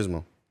of Gran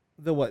Turismo?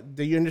 The what?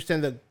 Do you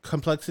understand the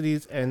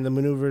complexities and the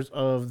maneuvers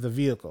of the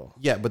vehicle?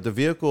 Yeah, but the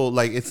vehicle,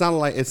 like, it's not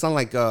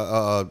like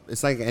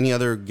any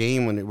other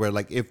game where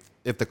like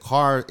if the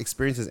car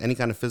experiences any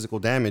kind of physical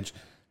damage,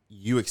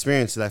 you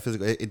experience that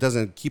physical. It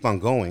doesn't keep on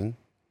going.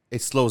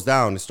 It slows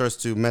down. It starts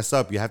to mess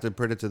up. You have to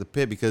put it to the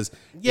pit because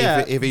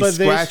if you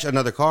scratch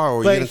another car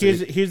or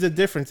here's the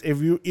difference.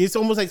 It's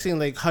almost like saying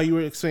like how you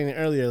were explaining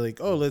earlier. Like,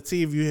 oh, let's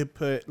see if you had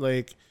put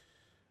like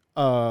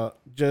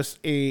just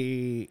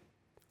a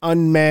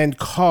unmanned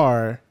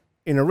car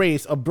in a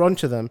race, a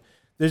bunch of them.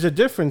 There's a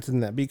difference in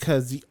that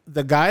because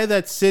the guy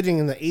that's sitting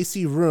in the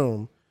AC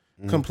room,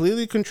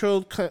 completely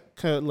controlled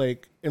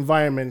like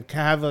environment,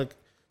 can have like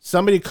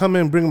somebody come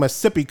in and bring him a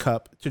sippy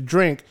cup to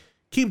drink,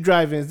 keep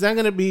driving. It's not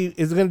gonna be.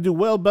 It's gonna do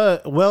well,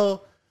 but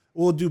will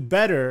do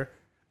better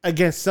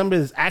against somebody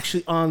that's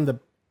actually on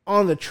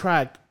the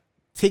track,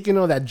 taking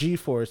all that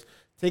G-force,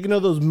 taking all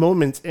those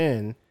moments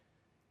in,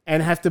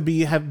 and have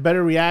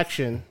better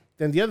reaction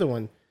than the other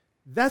one.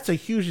 That's a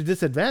huge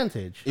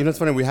disadvantage. You know, it's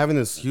funny. We're having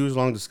this huge,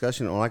 long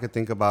discussion. All I could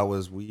think about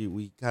was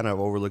we kind of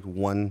overlooked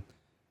one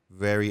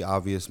very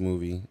obvious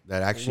movie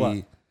that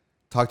actually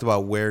talked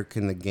about where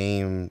can the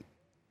game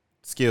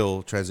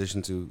skill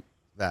transition to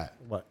that.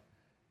 What?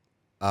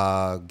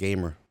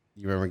 Gamer.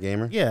 You remember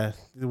Gamer? Yeah,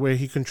 where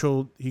he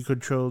controlled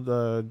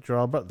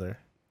Gerald Butler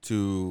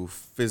to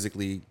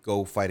physically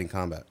go fight in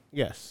combat.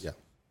 Yes. Yeah.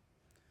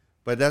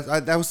 But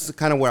that was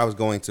kind of where I was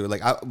going to.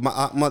 Like,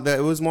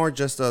 it was more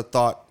just a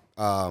thought.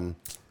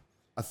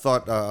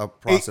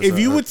 Process. If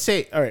you would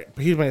say, all right,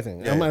 but here's my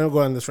thing. Yeah, I'm gonna go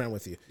on this rant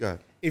with you. Go ahead.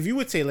 If you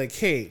would say, like,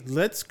 hey,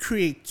 let's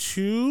create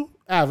two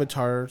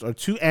avatars or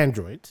two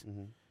androids,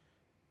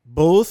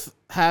 both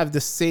have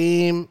the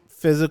same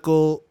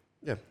physical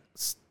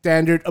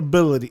standard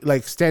ability,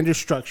 like standard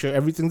structure.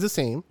 Everything's the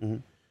same. Mm-hmm.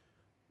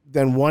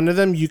 Then one of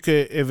them, you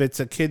could, if it's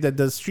a kid that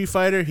does Street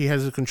Fighter, he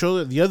has a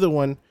controller. The other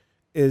one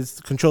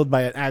is controlled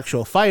by an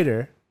actual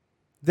fighter.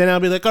 Then I'll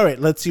be like, all right,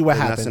 let's see what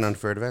happens. That's an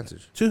unfair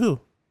advantage. To who?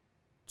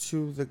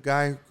 To the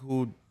guy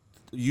who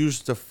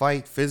used to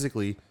fight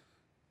physically,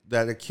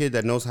 that a kid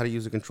that knows how to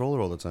use a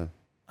controller all the time.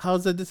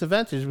 How's that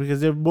disadvantage?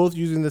 Because they're both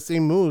using the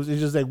same moves. It's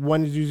just like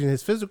one is using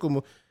his physical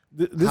move.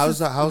 This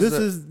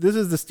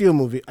is the Steel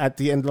movie at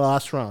the end of the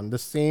last round. The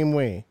same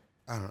way.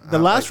 The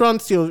last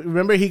round Steel.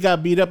 Remember, he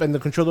got beat up and the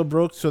controller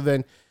broke. So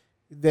then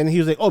he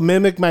was like, "Oh,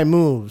 mimic my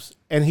moves,"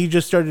 and he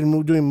just started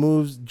doing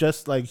moves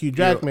just like Hugh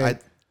Jackman.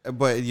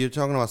 But you're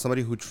talking about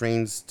somebody who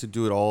trains to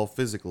do it all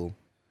physical,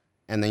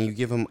 and then you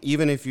give him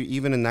even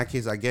in that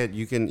case, I get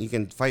he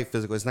can fight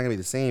physical. It's not gonna be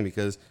the same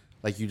because,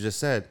 like you just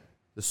said,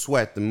 the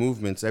sweat, the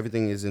movements,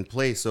 everything is in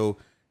place. So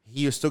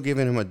you're still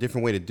giving him a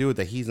different way to do it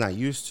that he's not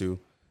used to.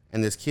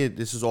 And this kid,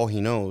 this is all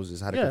he knows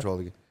is how to control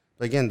the game.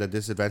 But again, the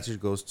disadvantage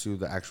goes to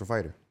the actual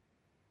fighter.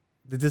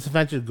 The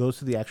disadvantage goes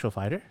to the actual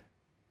fighter?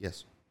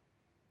 Yes.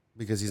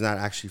 Because he's not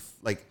actually,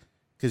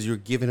 because you're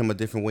giving him a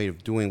different way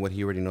of doing what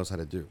he already knows how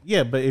to do.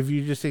 Yeah, but if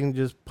you just saying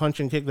just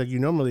punch and kick like you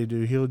normally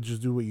do, he'll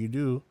just do what you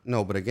do.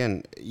 No, but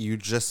again, you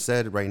just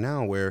said right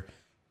now where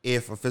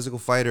if a physical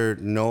fighter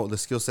the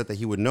skill set that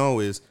he would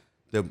know is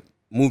the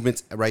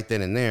movements right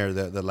then and there,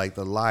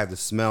 the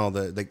smell,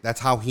 that's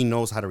how he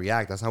knows how to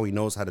react. That's how he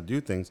knows how to do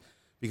things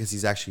because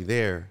he's actually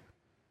there.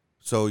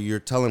 So you're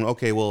telling him,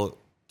 okay, well,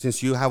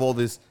 since you have all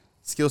this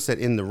skill set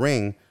in the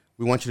ring,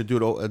 we want you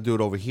to do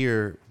it over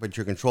here, but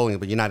you're controlling it,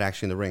 but you're not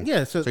actually in the ring.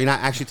 Yeah. So you're not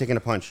actually taking a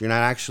punch. You're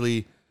not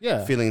actually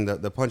feeling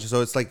the punch.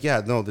 So it's like,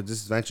 the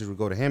disadvantage would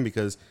go to him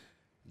because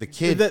the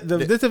kid.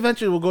 The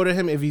disadvantage will go to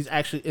him if he's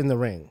actually in the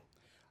ring.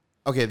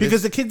 Okay.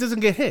 Because the kid doesn't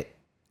get hit.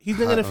 He's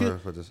not going to feel.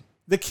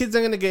 The kid's not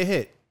going to get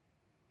hit.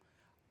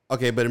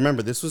 Okay, but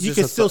remember, this was you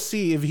can still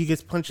see if he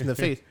gets punched in the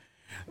face.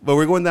 But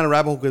we're going down a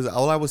rabbit hole because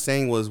all I was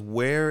saying was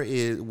where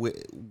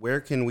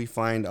can we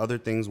find other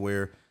things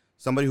where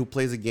somebody who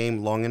plays a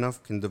game long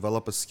enough can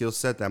develop a skill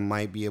set that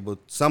might be able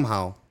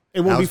somehow.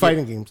 It won't be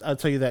fighting games. I'll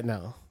tell you that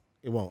now.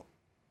 It won't.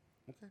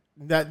 Okay.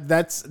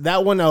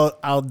 That one.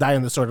 I'll die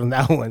on the sword on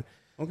that one.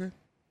 Okay.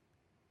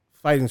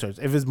 Fighting swords.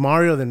 If it's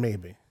Mario, then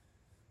maybe.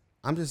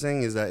 I'm just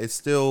saying is that it's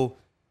still.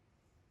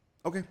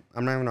 Okay,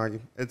 I'm not even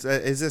arguing.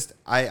 It's just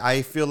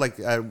I feel like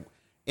at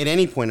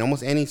any point,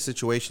 almost any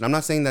situation, I'm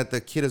not saying that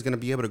the kid is going to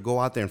be able to go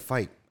out there and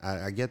fight.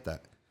 I get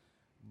that,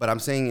 but I'm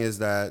saying is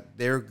that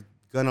they're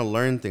gonna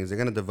learn things. They're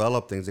gonna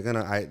develop things.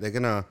 They're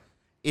gonna.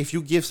 If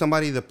you give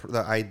somebody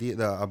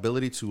the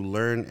ability to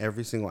learn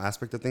every single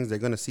aspect of things, they're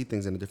gonna see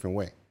things in a different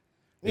way.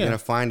 They're gonna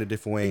find a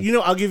different way.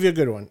 I'll give you a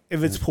good one.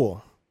 If it's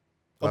pool,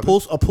 a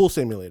pool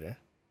simulator,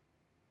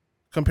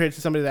 compared to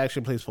somebody that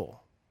actually plays pool.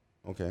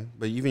 Okay,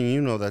 but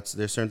even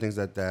there's certain things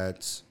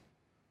that's.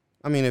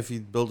 I mean, if you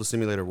build a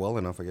simulator well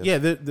enough, I guess. Yeah,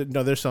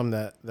 there's some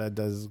that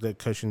does good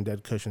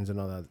dead cushions, and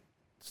all that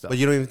stuff. But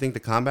you don't even think the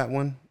combat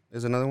one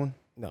is another one?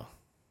 No.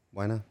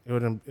 Why not?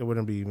 It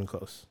wouldn't be even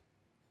close.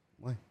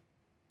 Why?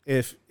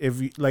 If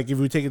we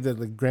take it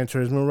the Gran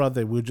Turismo route,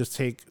 they would just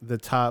take the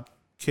top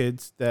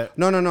kids that.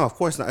 No, of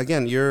course not.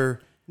 Again,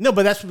 no,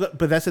 but that's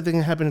the thing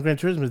that happened in Gran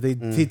Turismo.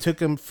 They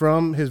took him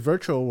from his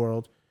virtual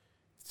world,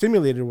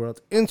 simulated world,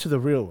 into the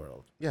real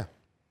world. Yeah.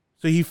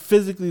 So he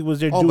physically was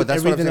there doing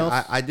everything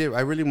else. I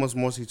really was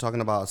mostly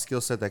talking about a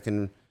skill set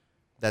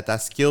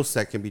that skill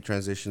set can be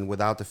transitioned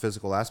without the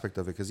physical aspect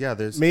of it. Because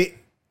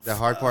the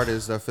hard part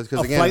is the physical.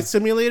 Again, flight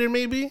simulator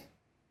maybe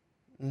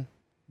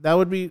that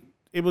would be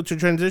able to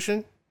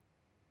transition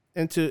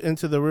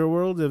into the real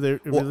world if they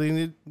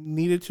really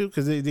needed to,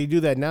 because they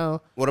do that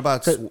now. What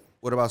about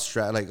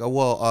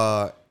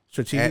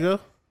Strategico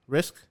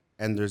Risk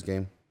Ender's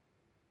Game?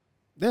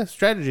 Yeah,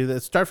 strategy.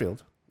 That's Starfield.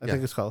 I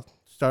think it's called.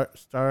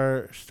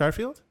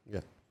 Starfield?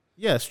 Yeah.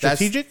 Yeah,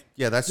 strategic?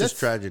 That's just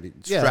strategy.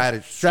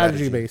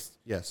 Strategy based.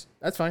 Yes.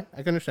 That's fine. I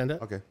can understand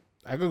that. Okay.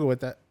 I could go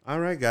with that. All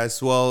right,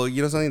 guys. Well,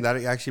 something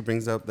that actually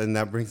brings up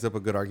a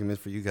good argument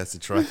for you guys to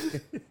try.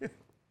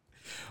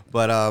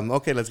 But,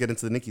 okay, let's get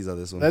into the Nickies of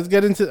this one. I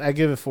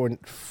give it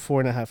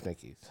 4.5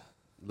 Nickies.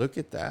 Look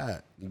at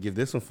that. You give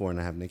this one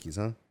 4.5 Nickies,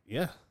 huh?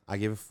 Yeah. I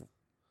give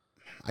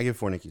it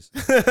 4 Nickies.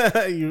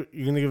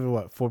 You're going to give it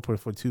what?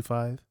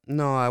 4.425?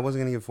 No, I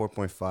wasn't going to give it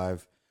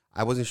 4.5.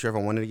 I wasn't sure if I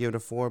wanted to give it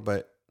a 4,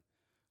 but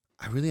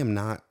I really am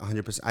not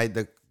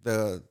 100%.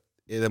 The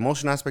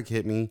emotion aspect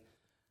hit me.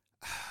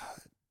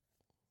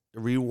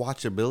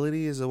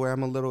 Rewatchability is where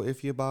I'm a little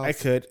iffy about.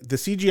 The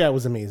CGI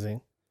was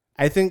amazing.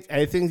 I think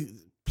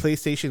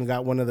PlayStation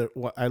got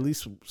at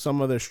least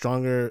some of their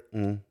stronger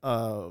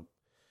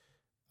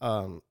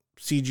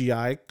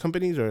CGI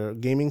companies or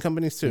gaming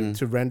companies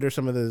to render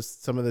some of the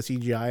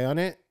CGI on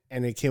it,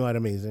 and it came out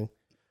amazing.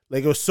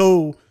 Like it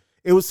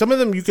was some of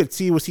them you could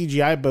see was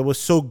CGI, but it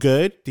was so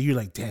good that you're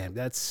like, damn,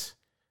 that's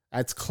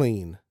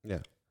clean. Yeah.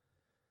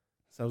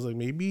 So I was like,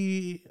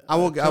 maybe I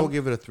will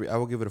give it a 3. I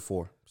will give it a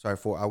 4. Sorry,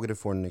 4. I'll give it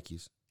 4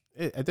 Nickies.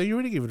 I thought you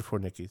already gave it 4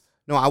 Nickies.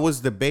 No, I was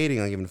debating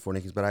on giving it 4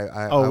 Nickies, but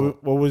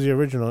what was the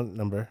original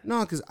number?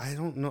 No, because I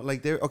don't know.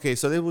 Like there, okay,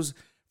 so there was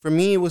for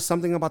me. It was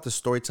something about the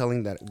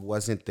storytelling that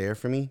wasn't there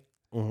for me.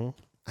 Mm-hmm.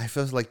 I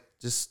felt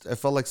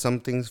like some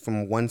things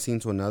from one scene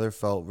to another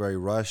felt very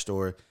rushed,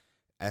 or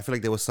I feel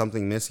like there was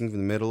something missing from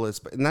the middle. It's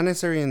not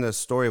necessarily in the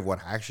story of what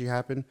actually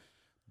happened,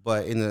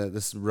 but in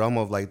this realm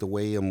of like the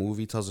way a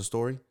movie tells a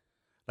story.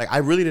 Like I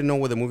really didn't know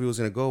where the movie was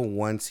gonna go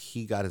once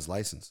he got his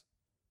license,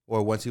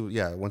 or once he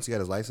got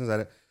his license.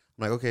 I'm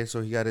like, okay,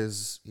 so he got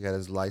his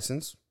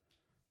license.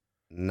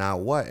 Now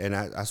what? And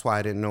that's why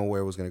I didn't know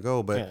where it was gonna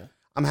go. But yeah.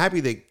 I'm happy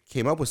they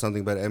came up with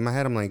something. But in my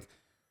head, I'm like,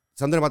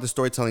 something about the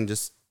storytelling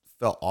just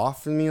fell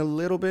off for me a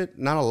little bit.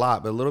 Not a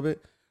lot, but a little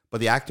bit. But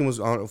the acting was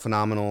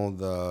phenomenal.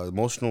 The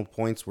emotional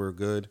points were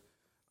good.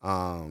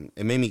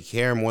 It made me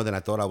care more than I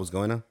thought I was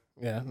going to.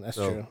 Yeah, that's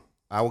true.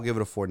 I will give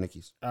it a 4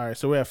 Nickies. All right,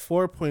 so we have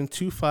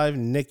 4.25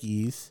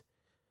 Nickies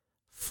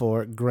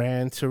for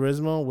Gran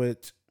Turismo,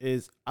 which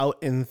is out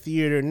in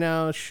theater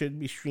now. Should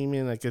be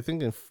streaming, like, I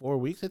think in 4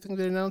 weeks. I think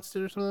they announced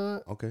it or something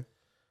like that. Okay.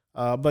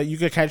 But you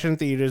can catch it in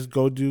theaters.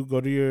 Go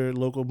to your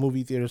local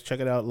movie theaters. Check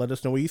it out. Let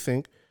us know what you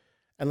think.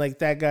 And like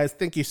that, guys,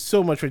 thank you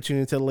so much for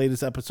tuning into the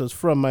latest episodes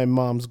from My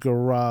Mom's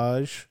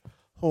Garage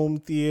Home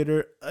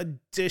Theater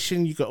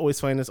Edition. You can always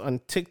find us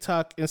on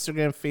TikTok,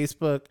 Instagram,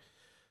 Facebook,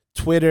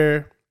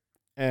 Twitter,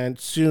 and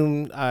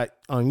soon on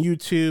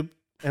YouTube.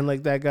 And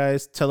like that,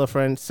 guys, tell a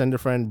friend, send a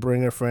friend,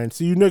 bring a friend.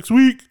 See you next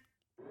week.